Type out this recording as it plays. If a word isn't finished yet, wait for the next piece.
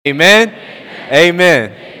Amen.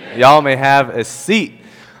 Amen. Amen. Y'all may have a seat.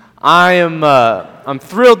 I'm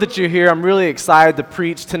thrilled that you're here. I'm really excited to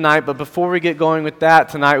preach tonight. But before we get going with that,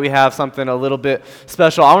 tonight we have something a little bit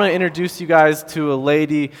special. I want to introduce you guys to a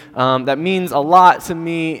lady that means a lot to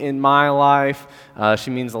me in my life.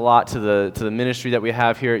 She means a lot to the ministry that we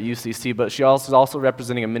have here at UCC. But she is also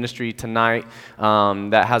representing a ministry tonight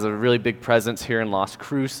that has a really big presence here in Las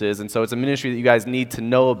Cruces. And so it's a ministry that you guys need to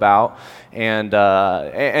know about. And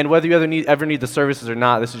whether you ever need the services or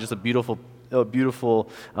not, this is just a beautiful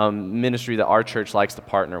ministry that our church likes to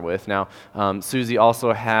partner with. Now, Susie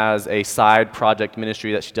also has a side project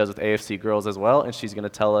ministry that she does with AFC Girls as well, and she's going to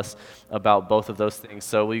tell us about both of those things.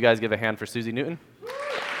 So will you guys give a hand for Susie Newton?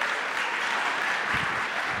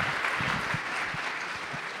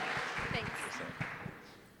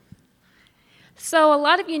 So a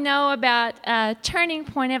lot of you know about Turning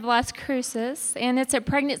Point of Las Cruces, and it's a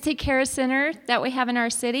pregnancy care center that we have in our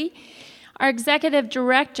city. Our executive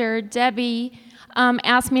director, Debbie,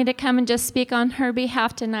 asked me to come and just speak on her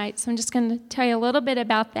behalf tonight, so I'm just going to tell you a little bit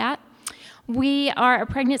about that. We are a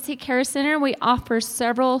pregnancy care center. We offer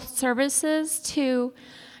several services to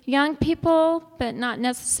young people, but not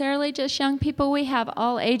necessarily just young people. We have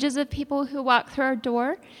all ages of people who walk through our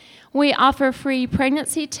door. We offer free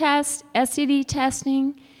pregnancy tests, STD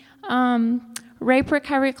testing, rape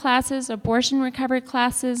recovery classes, abortion recovery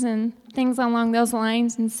classes, and things along those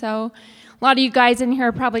lines. And so a lot of you guys in here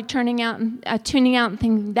are probably tuning out and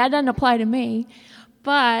thinking, that doesn't apply to me.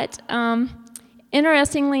 But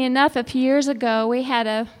interestingly enough, a few years ago, we had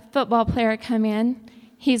a football player come in.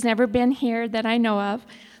 He's never been here that I know of,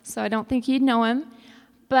 so I don't think you'd know him.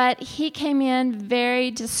 But he came in very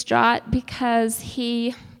distraught because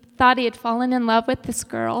he thought he had fallen in love with this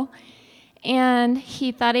girl, and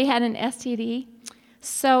he thought he had an STD.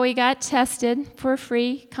 So he got tested for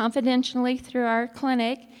free, confidentially through our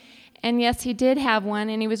clinic, and yes, he did have one,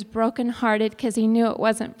 and he was brokenhearted because he knew it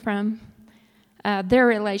wasn't from their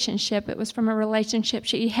relationship. It was from a relationship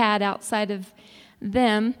she had outside of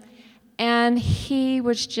them, and he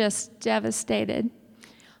was just devastated.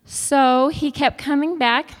 So he kept coming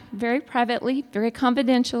back very privately, very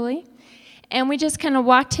confidentially, and we just kind of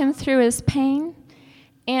walked him through his pain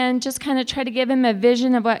and just kind of tried to give him a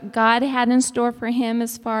vision of what God had in store for him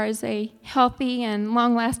as far as a healthy and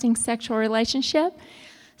long-lasting sexual relationship.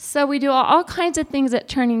 So we do all kinds of things at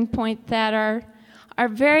Turning Point that are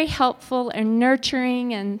very helpful and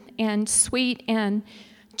nurturing and sweet, and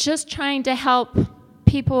just trying to help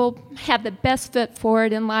people have the best foot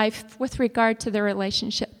forward in life with regard to their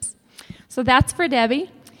relationships. So that's for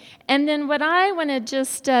Debbie. And then what I want to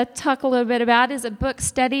just talk a little bit about is a book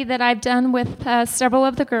study that I've done with several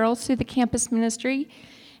of the girls through the campus ministry.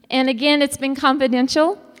 And again, it's been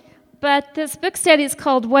confidential, but this book study is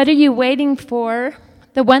called What Are You Waiting For?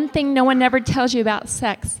 The One Thing No One Ever Tells You About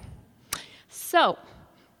Sex. So,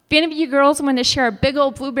 if any of you girls want to share a big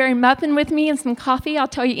old blueberry muffin with me and some coffee, I'll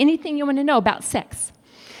tell you anything you want to know about sex.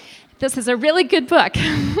 This is a really good book.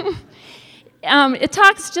 It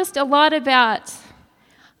talks just a lot about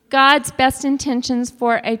God's best intentions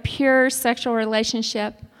for a pure sexual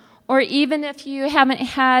relationship, or even if you haven't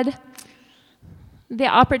had the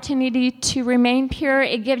opportunity to remain pure,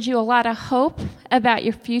 it gives you a lot of hope about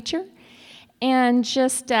your future, and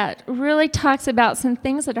just really talks about some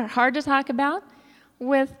things that are hard to talk about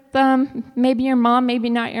with maybe your mom, maybe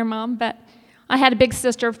not your mom, but I had a big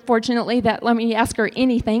sister, fortunately, that let me ask her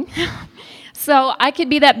anything. So I could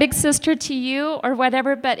be that big sister to you or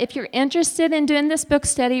whatever, but if you're interested in doing this book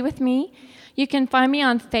study with me, you can find me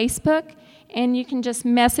on Facebook, and you can just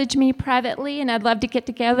message me privately, and I'd love to get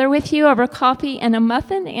together with you over coffee and a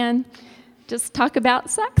muffin and just talk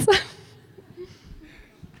about sex.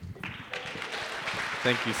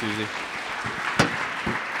 Thank you, Susie.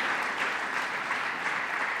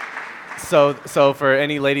 So for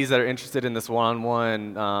any ladies that are interested in this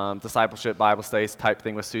one-on-one discipleship Bible studies type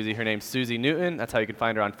thing with Susie, her name's Susie Newton. That's how you can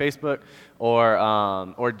find her on Facebook.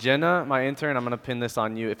 Or Jenna, my intern. I'm going to pin this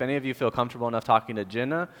on you. If any of you feel comfortable enough talking to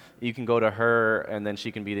Jenna, you can go to her, and then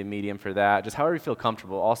she can be the medium for that. Just however you feel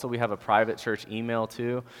comfortable. Also, we have a private church email,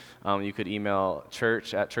 too. You could email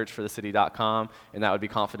church@churchforthecity.com, and that would be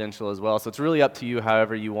confidential as well. So it's really up to you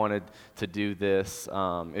however you wanted to do this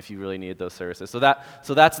if you really needed those services. So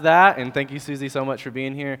that's that, and thank you, Susie, so much for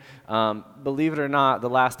being here. Believe it or not, the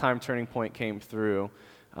last time Turning Point came through,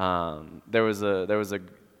 there was a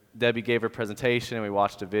Debbie gave her presentation, and we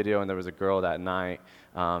watched a video, and there was a girl that night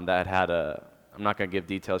that had I'm not going to give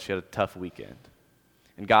details, she had a tough weekend.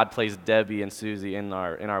 And God placed Debbie and Susie in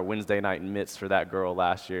our Wednesday night midst for that girl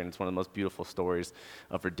last year, and it's one of the most beautiful stories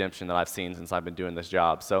of redemption that I've seen since I've been doing this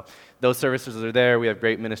job. So those services are there. We have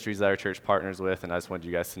great ministries that our church partners with, and I just wanted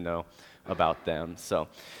you guys to know about them. So,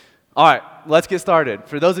 all right, let's get started.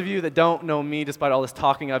 For those of you that don't know me, despite all this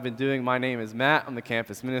talking I've been doing, my name is Matt. I'm the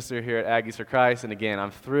campus minister here at Aggies for Christ, and again,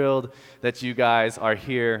 I'm thrilled that you guys are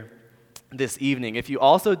here this evening. If you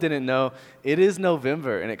also didn't know, it is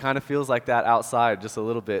November, and it kind of feels like that outside just a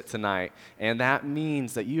little bit tonight. And that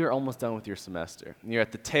means that you're almost done with your semester. You're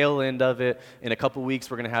at the tail end of it. In a couple weeks,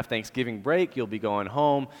 we're going to have Thanksgiving break. You'll be going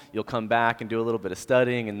home. You'll come back and do a little bit of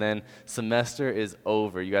studying, and then semester is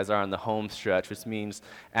over. You guys are on the home stretch, which means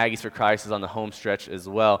Aggies for Christ is on the home stretch as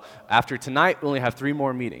well. After tonight, we only have 3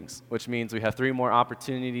 more meetings, which means we have 3 more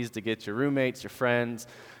opportunities to get your roommates, your friends,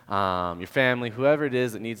 your family, whoever it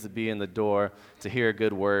is that needs to be in the door to hear a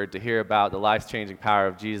good word, to hear about the life-changing power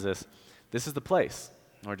of Jesus. This is the place,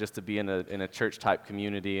 or just to be in a church-type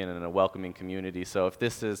community and in a welcoming community. So if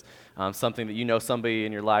this is something that you know somebody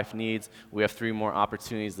in your life needs, we have 3 more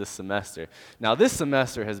opportunities this semester. Now, this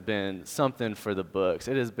semester has been something for the books.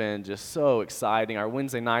 It has been just so exciting. Our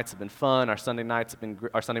Wednesday nights have been fun. Our Sunday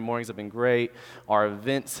mornings have been great. Our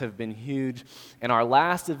events have been huge. And our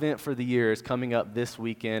last event for the year is coming up this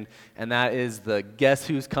weekend, and that is the Guess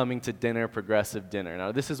Who's Coming to Dinner Progressive Dinner.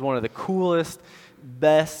 Now, this is one of the coolest,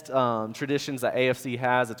 best traditions that AFC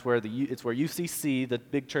has. It's where UCC, the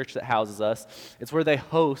big church that houses us, it's where they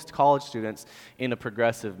host college students in a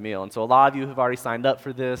progressive meal. And so a lot of you have already signed up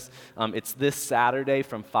for this. It's this Saturday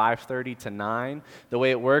from 5:30 to 9. The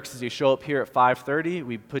way it works is you show up here at 5:30.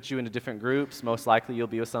 We put you into different groups. Most likely you'll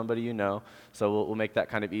be with somebody you know, so we'll make that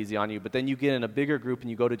kind of easy on you. But then you get in a bigger group and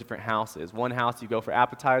you go to different houses. One house you go for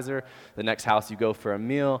appetizer, the next house you go for a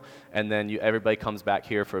meal, and then everybody comes back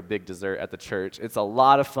here for a big dessert at the church. It's a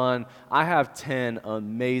lot of fun. I have 10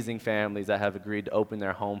 amazing families that have agreed to open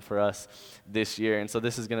their home for us this year, and so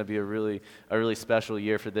this is going to be a really special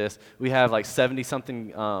year for this. We have like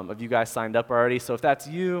 70-something of you guys signed up already, so if that's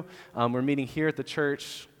you, we're meeting here at the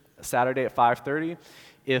church Saturday at 5:30.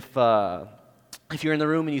 If you're in the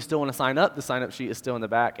room and you still want to sign up, the sign-up sheet is still in the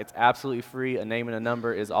back. It's absolutely free. A name and a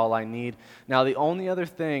number is all I need. Now, the only other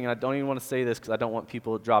thing, and I don't even want to say this because I don't want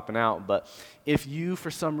people dropping out, but if you,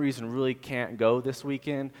 for some reason, really can't go this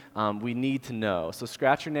weekend, we need to know. So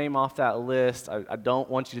scratch your name off that list. I don't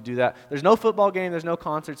want you to do that. There's no football game. There's no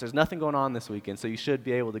concerts. There's nothing going on this weekend, so you should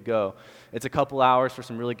be able to go. It's a couple hours for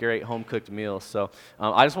some really great home-cooked meals. So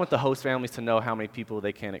I just want the host families to know how many people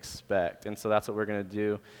they can expect, and so that's what we're going to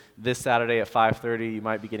do. This Saturday at 5:30, you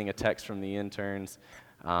might be getting a text from the interns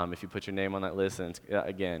if you put your name on that list. And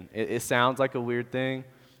again, it sounds like a weird thing.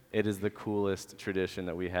 It is the coolest tradition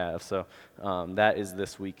that we have. So that is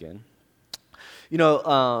this weekend. You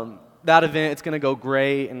know, that event, it's going to go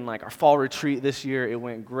great. And like our fall retreat this year, it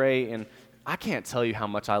went great. And I can't tell you how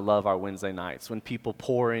much I love our Wednesday nights when people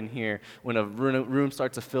pour in here, when a room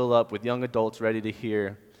starts to fill up with young adults ready to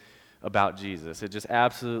hear about Jesus. It just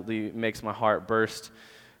absolutely makes my heart burst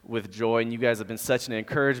with joy, and you guys have been such an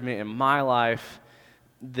encouragement in my life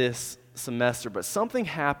this semester. But something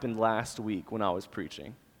happened last week when I was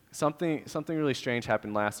preaching. Something really strange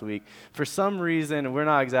happened last week. For some reason, and we're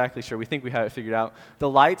not exactly sure, we think we have it figured out, the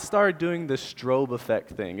lights started doing the strobe effect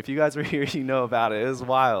thing. If you guys were here, you know about it. It was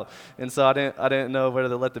wild. And so I didn't know whether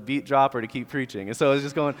to let the beat drop or to keep preaching. And so it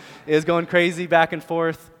was going crazy back and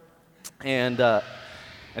forth. And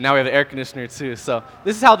now we have the air conditioner too. So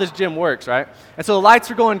this is how this gym works, right? And so the lights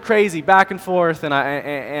were going crazy back and forth, and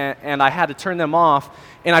I had to turn them off.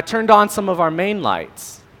 And I turned on some of our main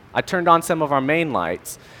lights.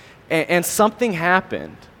 And something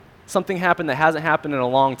happened. Something happened that hasn't happened in a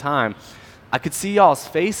long time. I could see y'all's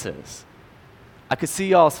faces.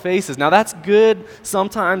 Now that's good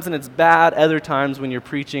sometimes, and it's bad other times when you're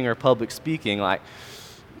preaching or public speaking. Like,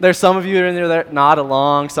 there's some of you in there that nod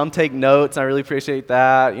along. Some take notes. I really appreciate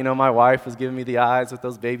that. You know, my wife was giving me the eyes with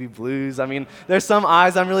those baby blues. I mean, there's some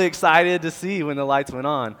eyes I'm really excited to see when the lights went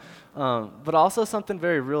on. But also something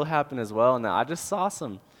very real happened as well, and I just saw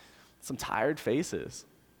some tired faces.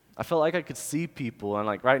 I felt like I could see people, and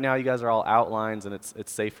like right now you guys are all outlines, and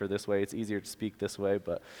it's safer this way. It's easier to speak this way,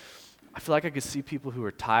 but I feel like I could see people who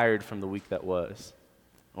were tired from the week that was,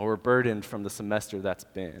 or were burdened from the semester that's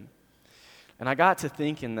been. And I got to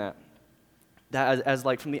thinking that as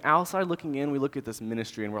like from the outside looking in, we look at this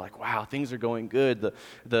ministry and we're like, wow, things are going good.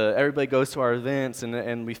 Everybody goes to our events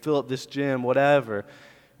and we fill up this gym, whatever.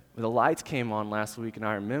 But the lights came on last week, and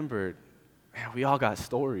I remembered, man, we all got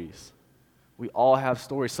stories. We all have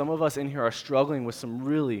stories. Some of us in here are struggling with some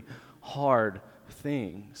really hard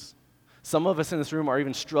things. Some of us in this room are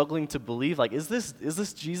even struggling to believe, like, is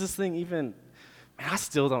this Jesus thing even, man, I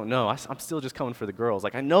still don't know. I'm still just coming for the girls.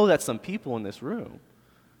 Like, I know that's some people in this room.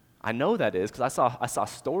 I know that is because I saw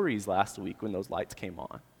stories last week when those lights came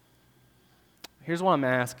on. Here's what I'm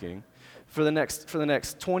asking. For the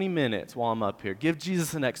next 20 minutes while I'm up here, give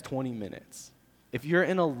Jesus the next 20 minutes. If you're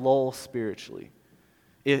in a lull spiritually,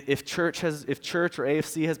 if church or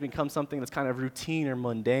AFC has become something that's kind of routine or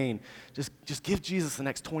mundane, just give Jesus the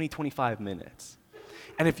next 20, 25 minutes.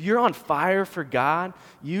 And if you're on fire for God,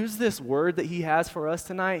 use this word that he has for us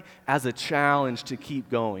tonight as a challenge to keep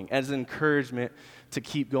going, as an encouragement to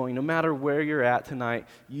keep going. No matter where you're at tonight,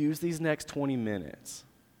 use these next 20 minutes.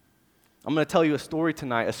 I'm going to tell you a story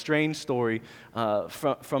tonight, a strange story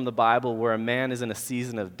from the Bible where a man is in a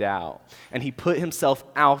season of doubt. And he put himself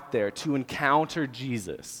out there to encounter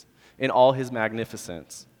Jesus in all his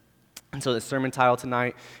magnificence. And so the sermon title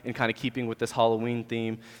tonight, in kind of keeping with this Halloween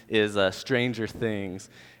theme, is Stranger Things.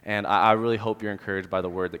 And I really hope you're encouraged by the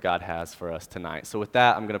word that God has for us tonight. So with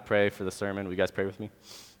that, I'm going to pray for the sermon. Will you guys pray with me?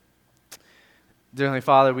 Dear Heavenly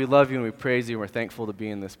Father, we love you and we praise you and we're thankful to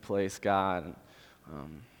be in this place, God.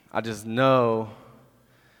 And, I just know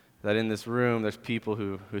that in this room there's people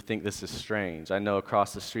who think this is strange. I know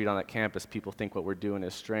across the street on that campus people think what we're doing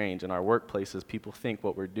is strange. In our workplaces people think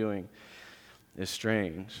what we're doing is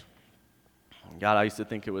strange. God, I used to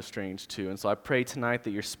think it was strange too. And so I pray tonight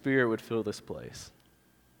that your Spirit would fill this place,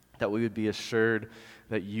 that we would be assured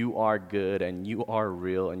that you are good and you are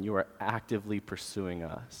real and you are actively pursuing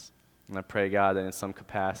us. And I pray, God, that in some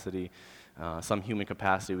capacity, some human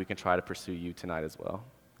capacity, we can try to pursue you tonight as well.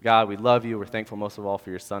 God, we love you. We're thankful most of all for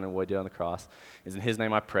your Son and what he did on the cross. It's in his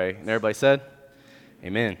name I pray. And everybody said,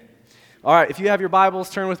 amen. All right, if you have your Bibles,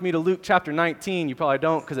 turn with me to Luke chapter 19. You probably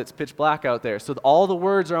don't because it's pitch black out there. So all the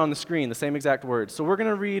words are on the screen, the same exact words. So we're going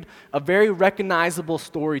to read a very recognizable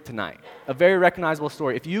story tonight, a very recognizable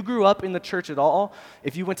story. If you grew up in the church at all,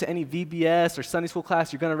 if you went to any VBS or Sunday school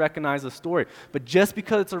class, you're going to recognize the story. But just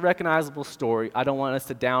because it's a recognizable story, I don't want us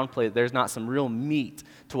to downplay it. There's not some real meat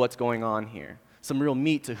to what's going on here. Some real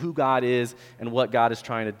meat to who God is and what God is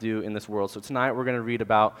trying to do in this world. So tonight we're going to read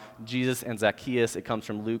about Jesus and Zacchaeus. It comes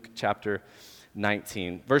from Luke chapter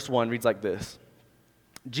 19. Verse 1 reads like this.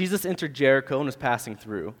 Jesus entered Jericho and was passing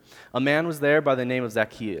through. A man was there by the name of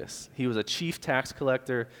Zacchaeus. He was a chief tax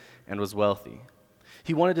collector and was wealthy.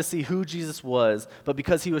 He wanted to see who Jesus was, but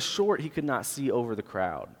because he was short, he could not see over the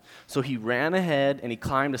crowd. So he ran ahead and he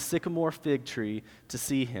climbed a sycamore fig tree to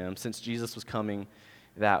see him, since Jesus was coming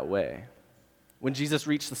that way. When Jesus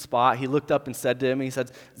reached the spot, he looked up and said to him, he said,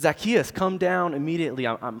 Zacchaeus, come down immediately.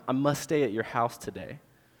 I must stay at your house today.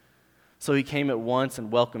 So he came at once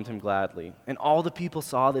and welcomed him gladly. And all the people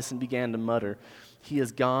saw this and began to mutter, he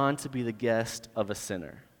has gone to be the guest of a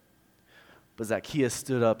sinner. But Zacchaeus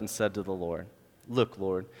stood up and said to the Lord, look,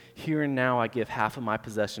 Lord, here and now I give half of my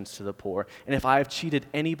possessions to the poor. And if I have cheated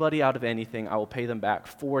anybody out of anything, I will pay them back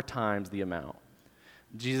 4 times the amount.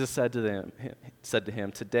 Jesus said to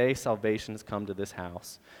him, today salvation has come to this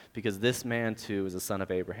house, because this man too is a son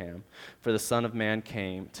of Abraham. For the Son of Man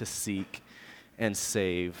came to seek and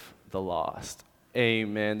save the lost.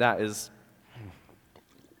 Amen. That is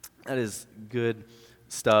good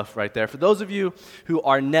stuff right there. For those of you who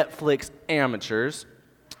are Netflix amateurs,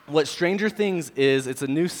 what Stranger Things is, it's a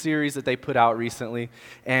new series that they put out recently,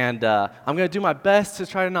 and I'm going to do my best to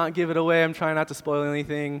try to not give it away. I'm trying not to spoil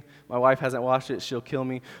anything. My wife hasn't watched it. She'll kill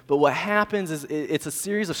me. But what happens is it's a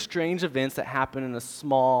series of strange events that happen in a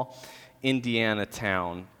small Indiana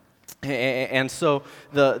town. And so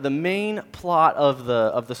the main plot of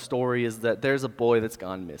the story is that there's a boy that's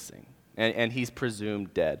gone missing, and he's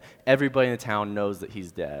presumed dead. Everybody in the town knows that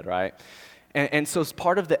he's dead, right? And so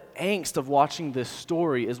part of the angst of watching this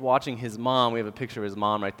story is watching his mom. We have a picture of his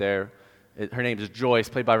mom right there. Her name is Joyce,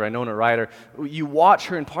 played by Winona Ryder. You watch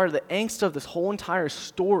her, and part of the angst of this whole entire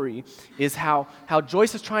story is how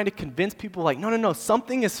Joyce is trying to convince people, like, no,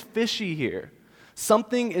 something is fishy here.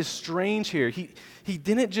 Something is strange here. He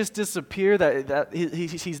didn't just disappear, that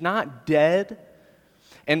he's not dead.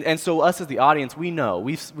 And so us as the audience, we know,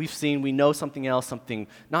 we've seen, we know something else, something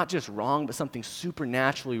not just wrong, but something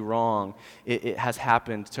supernaturally wrong it has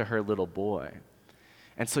happened to her little boy.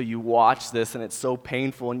 And so you watch this, and it's so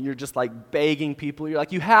painful, and you're just like begging people. You're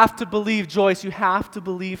like, you have to believe Joyce. You have to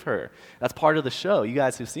believe her. That's part of the show. You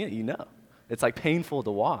guys who've seen it, you know. It's like painful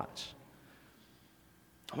to watch.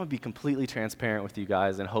 I'm going to be completely transparent with you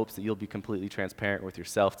guys in hopes that you'll be completely transparent with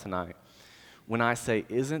yourself tonight. When I say,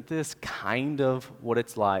 isn't this kind of what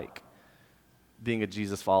it's like being a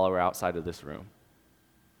Jesus follower outside of this room?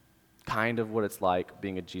 Kind of what it's like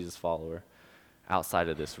being a Jesus follower outside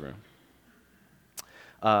of this room.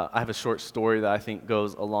 I have a short story that I think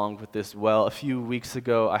goes along with this well. A few weeks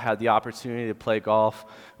ago, I had the opportunity to play golf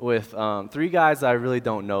with 3 guys that I really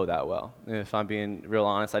don't know that well. If I'm being real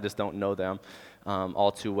honest, I just don't know them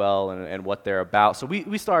all too well and what they're about. So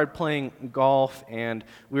we started playing golf, and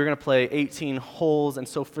we were going to play 18 holes. And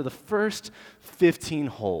so for the first 15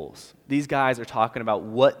 holes, these guys are talking about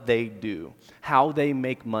what they do, how they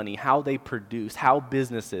make money, how they produce, how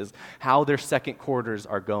businesses, how their second quarters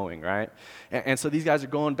are going, right? And so these guys are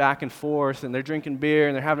going back and forth, and they're drinking beer,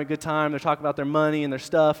 and they're having a good time. They're talking about their money and their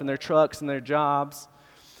stuff and their trucks and their jobs.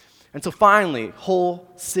 And so finally,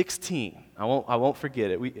 hole 16, I won't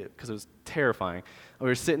forget it because it was terrifying. We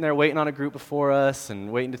were sitting there waiting on a group before us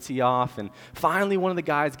and waiting to tee off, and finally one of the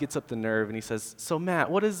guys gets up the nerve and he says, "So Matt,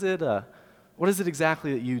 what is it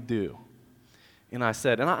exactly that you do?" And I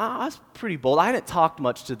said, and I was pretty bold. I hadn't talked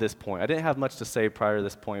much to this point. I didn't have much to say prior to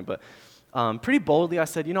this point, but pretty boldly I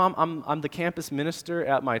said, I'm the campus minister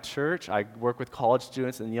at my church. I work with college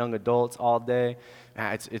students and young adults all day.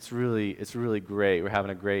 It's really great. We're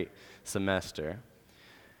having a great semester.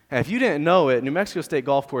 And if you didn't know it, New Mexico State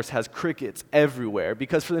Golf Course has crickets everywhere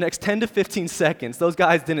because for the next 10 to 15 seconds, those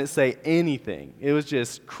guys didn't say anything. It was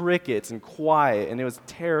just crickets and quiet, and it was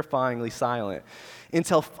terrifyingly silent.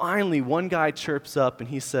 Until finally, one guy chirps up and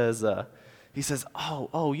he says,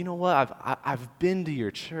 "Oh, you know what? I've been to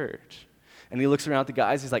your church." And he looks around at the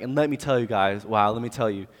guys. He's like, "And let me tell you guys, let me tell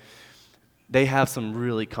you, they have some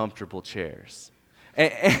really comfortable chairs."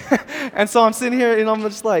 And so I'm sitting here and I was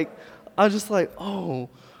just like,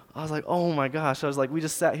 oh my gosh. I was like, we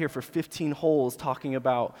just sat here for 15 holes talking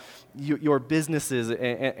about your businesses,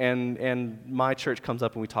 and my church comes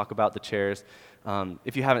up and we talk about the chairs.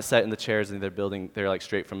 If you haven't sat in the chairs in their building, they're like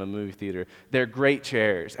straight from a movie theater. They're great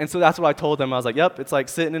chairs. And so that's what I told them. I was like, yep, it's like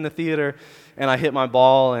sitting in the theater, and I hit my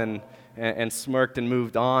ball and smirked and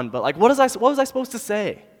moved on. But like, what was I supposed to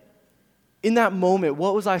say? In that moment,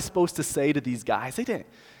 what was I supposed to say to these guys? They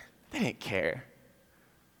didn't care.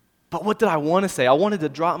 But what did I want to say? I wanted to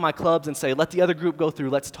drop my clubs and say, let the other group go through,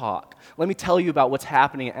 let's talk. Let me tell you about what's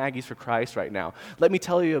happening at Aggies for Christ right now. Let me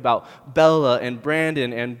tell you about Bella and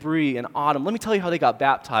Brandon and Bree and Autumn. Let me tell you how they got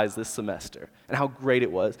baptized this semester and how great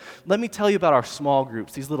it was. Let me tell you about our small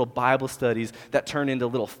groups, these little Bible studies that turn into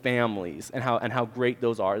little families, and how great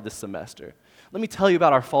those are this semester. Let me tell you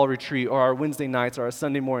about our fall retreat or our Wednesday nights or our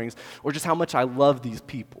Sunday mornings, or just how much I love these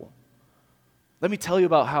people. Let me tell you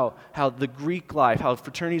about how the Greek life, how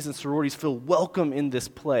fraternities and sororities feel welcome in this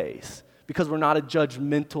place because we're not a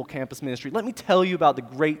judgmental campus ministry. Let me tell you about the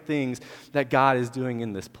great things that God is doing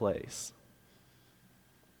in this place.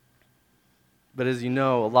 But as you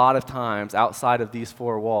know, a lot of times outside of these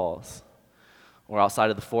 4 walls, or outside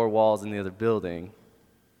of the 4 walls in the other building,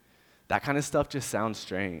 that kind of stuff just sounds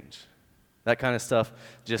strange. That kind of stuff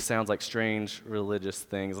just sounds like strange religious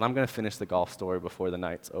things. And I'm going to finish the golf story before the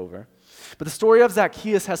night's over. But the story of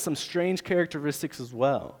Zacchaeus has some strange characteristics as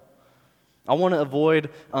well. I want to avoid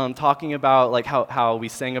talking about like how we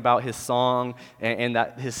sang about his song and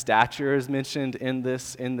that his stature is mentioned in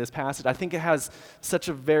this passage. I think it has such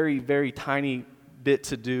a very, very tiny bit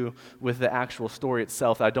to do with the actual story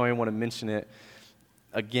itself that I don't even want to mention it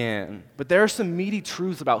again. But there are some meaty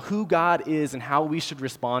truths about who God is and how we should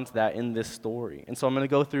respond to that in this story. And so I'm going to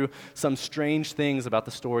go through some strange things about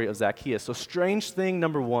the story of Zacchaeus. So strange thing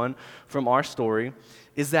number 1 from our story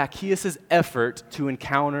is Zacchaeus' effort to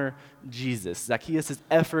encounter Jesus. Zacchaeus'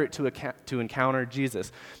 effort to encounter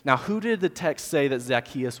Jesus. Now, who did the text say that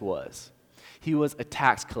Zacchaeus was? He was a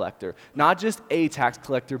tax collector. Not just a tax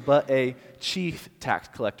collector, but a chief tax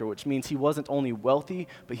collector, which means he wasn't only wealthy,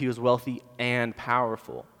 but he was wealthy and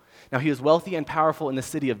powerful. Now, he was wealthy and powerful in the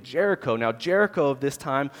city of Jericho. Now, Jericho of this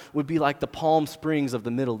time would be like the Palm Springs of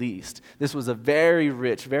the Middle East. This was a very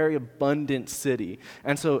rich, very abundant city.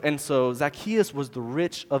 And so Zacchaeus was the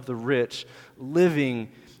rich of the rich,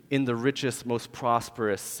 living in the richest, most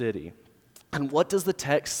prosperous city. And what does the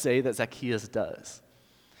text say that Zacchaeus does?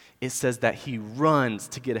 It says that he runs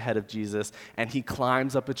to get ahead of Jesus, and he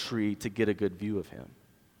climbs up a tree to get a good view of him,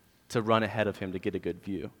 to run ahead of him to get a good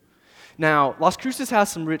view. Now, Las Cruces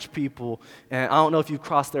has some rich people, and I don't know if you've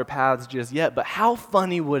crossed their paths just yet, but how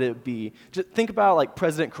funny would it be? Just think about like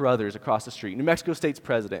President Carruthers across the street, New Mexico State's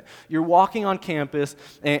president. You're walking on campus,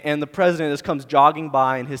 and the president just comes jogging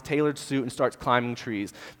by in his tailored suit and starts climbing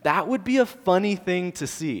trees. That would be a funny thing to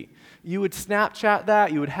see. You would Snapchat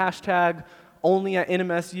that, you would hashtag only at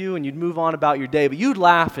NMSU, and you'd move on about your day, but you'd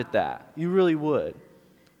laugh at that. You really would.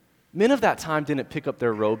 Men of that time didn't pick up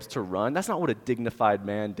their robes to run. That's not what a dignified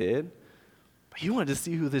man did. But he wanted to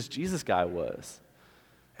see who this Jesus guy was.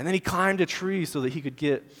 And then he climbed a tree so that he could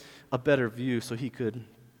get a better view, so he could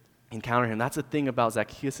encounter him. That's the thing about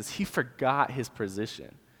Zacchaeus is he forgot his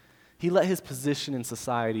position. He let his position in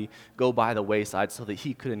society go by the wayside so that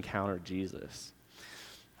he could encounter Jesus.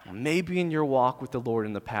 Maybe in your walk with the Lord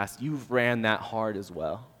in the past, you've ran that hard as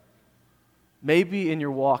well. Maybe in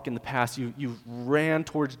your walk in the past, you ran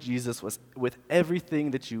towards Jesus with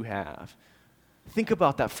everything that you have. Think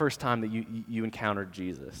about that first time that you encountered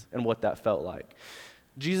Jesus and what that felt like.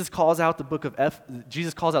 Jesus calls out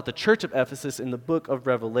the church of Ephesus in the book of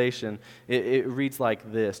Revelation. It reads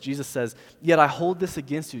like this. Jesus says, "Yet I hold this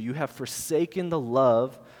against you. You have forsaken the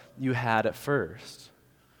love you had at first.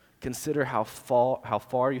 Consider how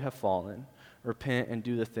far you have fallen. Repent and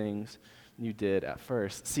do the things you did at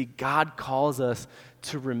first." See, God calls us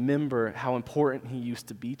to remember how important he used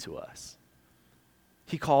to be to us.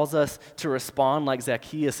 He calls us to respond like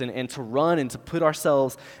Zacchaeus and to run and to put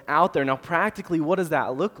ourselves out there. Now, practically, what does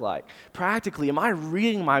that look like? Practically, am I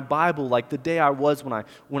reading my Bible like the day I was when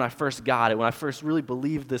I first got it, when I first really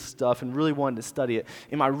believed this stuff and really wanted to study it?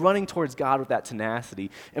 Am I running towards God with that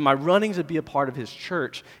tenacity? Am I running to be a part of his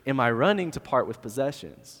church? Am I running to part with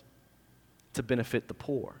possessions to benefit the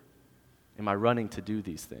poor? Am I running to do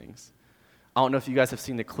these things? I don't know if you guys have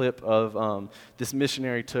seen the clip of this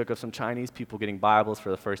missionary took of some Chinese people getting Bibles for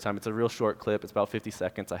the first time. It's a real short clip. It's about 50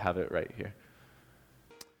 seconds. I have it right here.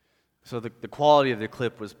 So the quality of the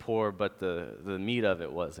clip was poor, but the meat of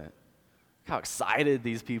it wasn't. How excited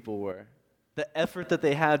these people were. The effort that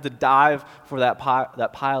they had to dive for that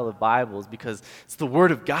pile of Bibles because it's the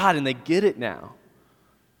Word of God and they get it now.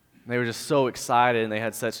 And they were just so excited and they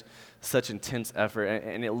had such intense effort.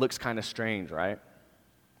 And it looks kind of strange, right?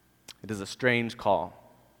 It is a strange call,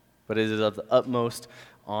 but it is of the utmost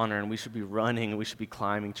honor, and we should be running and we should be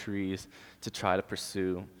climbing trees to try to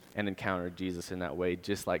pursue and encounter Jesus in that way,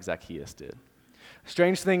 just like Zacchaeus did.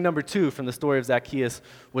 Strange thing number 2 from the story of Zacchaeus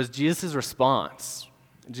was Jesus' response.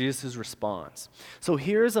 Jesus' response. So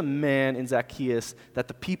here's a man in Zacchaeus that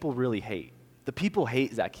the people really hate. The people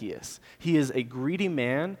hate Zacchaeus. He is a greedy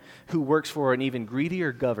man who works for an even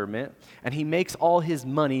greedier government, and he makes all his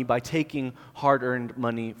money by taking hard-earned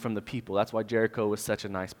money from the people. That's why Jericho was such a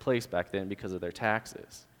nice place back then, because of their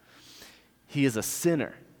taxes. He is a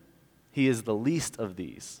sinner. He is the least of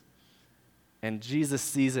these. And Jesus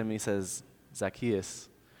sees him, and he says, "Zacchaeus,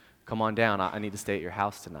 come on down. I need to stay at your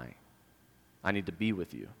house tonight. I need to be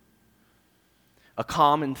with you." A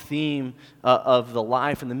common theme of the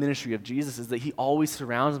life and the ministry of Jesus is that he always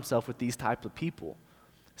surrounds himself with these types of people.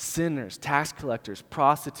 Sinners, tax collectors,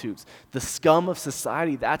 prostitutes, the scum of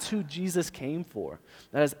society. That's who Jesus came for.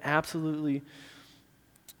 That is absolutely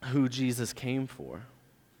who Jesus came for.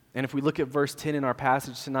 And if we look at verse 10 in our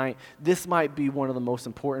passage tonight, this might be one of the most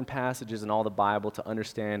important passages in all the Bible to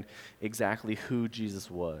understand exactly who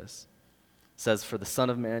Jesus was. It says, "For the Son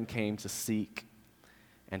of Man came to seek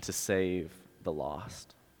and to save the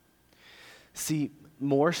lost." See,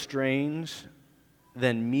 more strange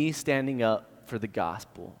than me standing up for the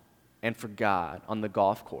gospel and for God on the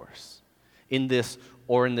golf course in this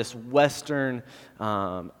Western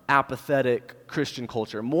apathetic Christian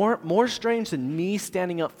culture, more strange than me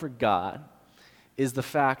standing up for God is the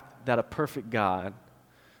fact that a perfect God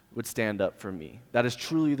would stand up for me. That is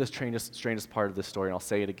truly the strangest part of this story, and I'll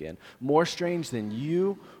say it again. More strange than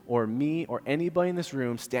you or me or anybody in this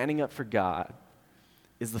room standing up for God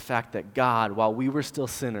is the fact that God, while we were still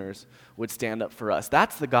sinners, would stand up for us.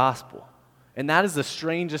 That's the gospel. And that is the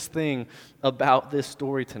strangest thing about this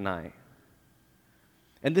story tonight.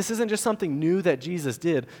 And this isn't just something new that Jesus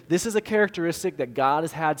did. This is a characteristic that God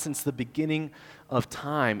has had since the beginning of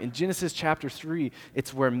time. In Genesis chapter 3,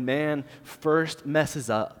 it's where man first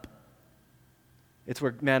messes up. It's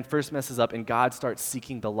where man first messes up and God starts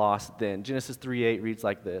seeking the lost then. Genesis 3:8 reads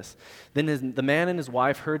like this. "Then the man and his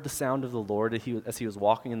wife heard the sound of the Lord as he was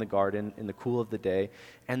walking in the garden in the cool of the day,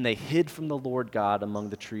 and they hid from the Lord God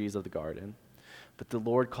among the trees of the garden. But the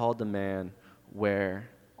Lord called the man, 'Where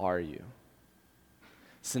are you?'"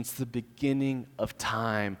 Since the beginning of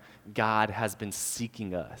time, God has been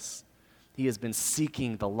seeking us. He has been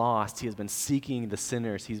seeking the lost. He has been seeking the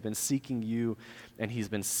sinners. He's been seeking you, and he's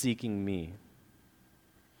been seeking me.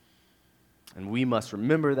 And we must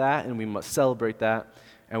remember that, and we must celebrate that,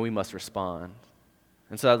 and we must respond.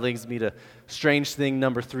 And so that leads me to strange thing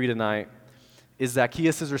number 3 tonight, is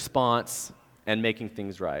Zacchaeus' response and making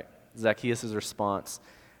things right. Zacchaeus' response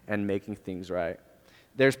and making things right.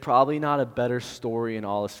 There's probably not a better story in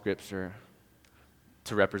all of Scripture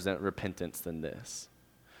to represent repentance than this.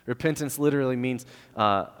 Repentance literally means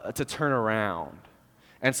to turn around.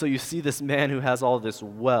 And so you see this man who has all this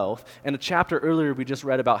wealth. And a chapter earlier, we just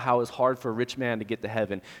read about how it's hard for a rich man to get to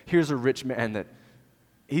heaven. Here's a rich man that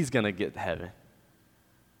he's going to get to heaven.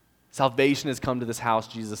 Salvation has come to this house,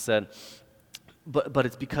 Jesus said, but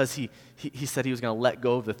it's because he said he was going to let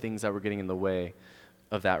go of the things that were getting in the way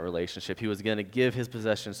of that relationship. He was going to give his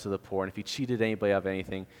possessions to the poor, and if he cheated anybody of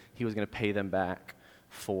anything, he was going to pay them back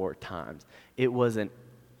 4 times. It was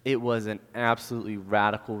an absolutely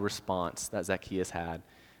radical response that Zacchaeus had,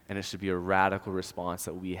 and it should be a radical response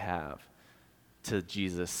that we have to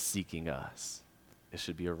Jesus seeking us. It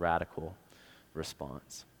should be a radical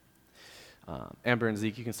response. Amber and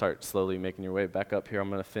Zeke, you can start slowly making your way back up here. I'm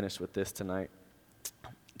going to finish with this tonight.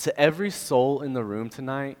 To every soul in the room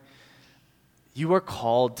tonight, you are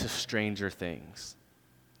called to stranger things.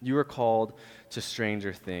 You are called to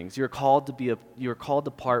stranger things. You are called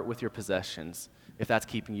to part with your possessions if that's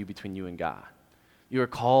keeping you between you and God. You are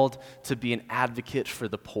called to be an advocate for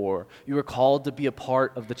the poor. You are called to be a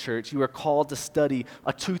part of the church. You are called to study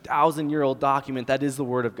a 2,000-year-old document that is the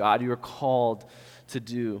Word of God. You are called to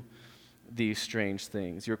do these strange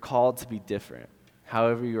things. You're called to be different.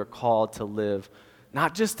 However, you are called to live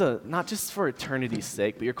not just for eternity's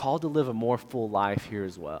sake, but you're called to live a more full life here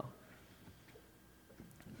as well.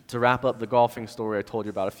 To wrap up the golfing story I told you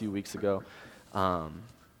about a few weeks ago,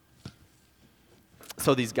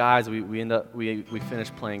 so these guys, we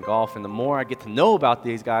finished playing golf, and the more I get to know about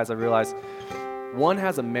these guys, I realize one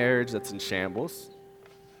has a marriage that's in shambles,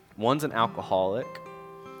 one's an alcoholic,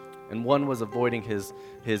 and one was avoiding his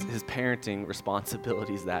parenting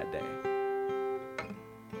responsibilities that day.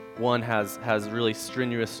 One has really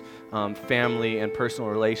strenuous family and personal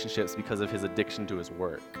relationships because of his addiction to his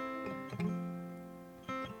work.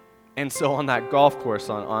 And so on that golf course,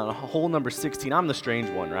 on hole number 16, I'm the strange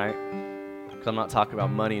one, right? Because I'm not talking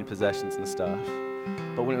about money and possessions and stuff.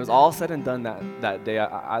 But when it was all said and done that day,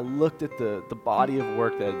 I looked at the body of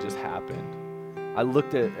work that had just happened. I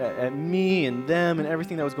looked at me and them and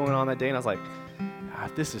everything that was going on that day, and I was like,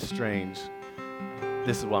 if this is strange,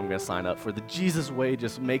 this is what I'm going to sign up for. The Jesus way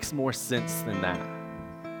just makes more sense than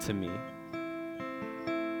that to me.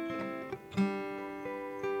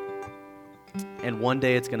 And one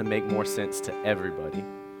day it's going to make more sense to everybody.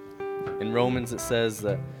 In Romans it says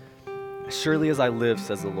that, surely as I live,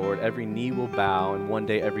 says the Lord, every knee will bow and one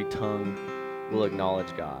day every tongue will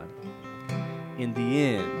acknowledge God. In the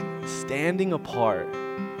end, standing apart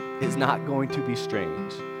is not going to be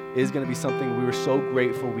strange. It is going to be something we were so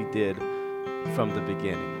grateful we did from the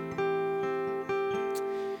beginning.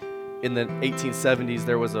 In the 1870s,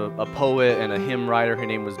 there was a poet and a hymn writer. Her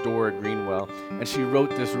name was Dora Greenwell, and she wrote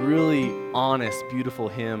this really honest, beautiful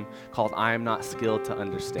hymn called I Am Not Skilled to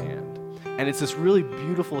Understand. And it's this really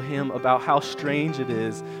beautiful hymn about how strange it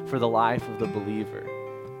is for the life of the believer.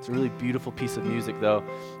 It's a really beautiful piece of music, though.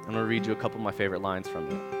 I'm going to read you a couple of my favorite lines from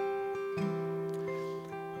it.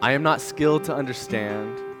 I am not skilled to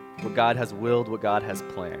understand what God has willed, what God has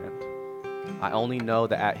planned. I only know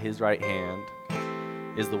that at his right hand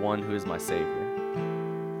is the one who is my Savior.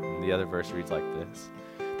 And the other verse reads like this,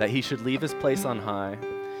 that he should leave his place on high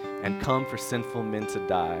and come for sinful men to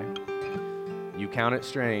die. You count it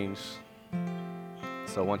strange,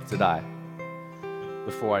 so once to die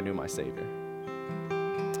before I knew my Savior.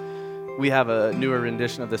 We have a newer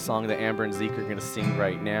rendition of this song that Amber and Zeke are going to sing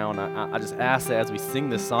right now, and I just ask that as we sing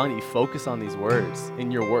this song, you focus on these words.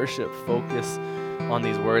 In your worship, focus on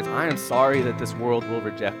these words. I am sorry that this world will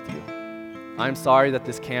reject you. I'm sorry that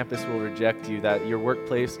this campus will reject you, that your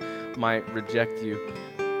workplace might reject you,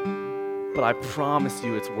 but I promise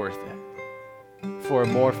you it's worth it. For a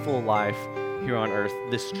more full life here on earth,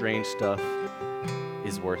 this strange stuff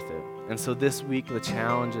is worth it. And so this week, the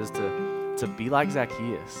challenge is to be like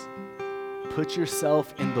Zacchaeus. Put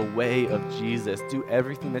yourself in the way of Jesus. Do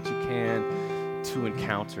everything that you can to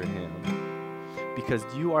encounter him. Because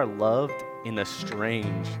you are loved in a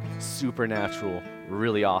strange, supernatural,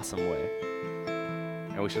 really awesome way.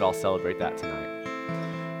 And we should all celebrate that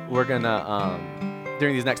tonight. We're going to,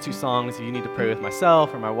 during these next 2 songs, if you need to pray with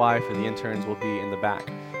myself or my wife or the interns, will be in the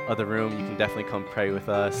back of the room. You can definitely come pray with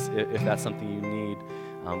us if that's something you need.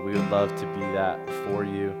 We would love to be that for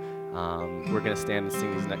you. We're going to stand and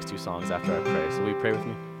sing these next 2 songs after I pray. So will you pray with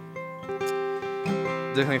me?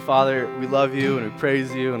 Dear Heavenly Father, we love you and we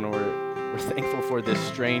praise you, and we're thankful for this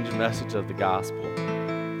strange message of the gospel,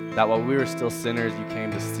 that while we were still sinners, you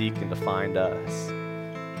came to seek and to find us.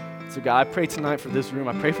 So God, I pray tonight for this room.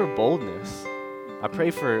 I pray for boldness. I pray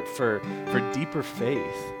for deeper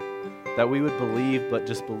faith, that we would believe, but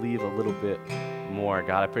just believe a little bit more.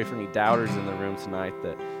 God, I pray for any doubters in the room tonight,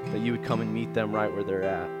 that you would come and meet them right where they're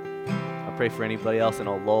at. I pray for anybody else in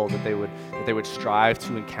a lull, that they would strive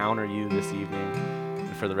to encounter you this evening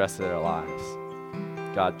and for the rest of their lives.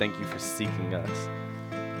 God, thank you for seeking us.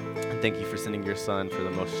 And thank you for sending your son for the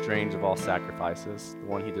most strange of all sacrifices, the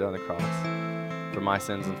one he did on the cross, for my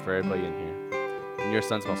sins and for everybody in here. In your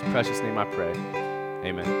son's most precious name I pray.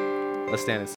 Amen. Let's stand and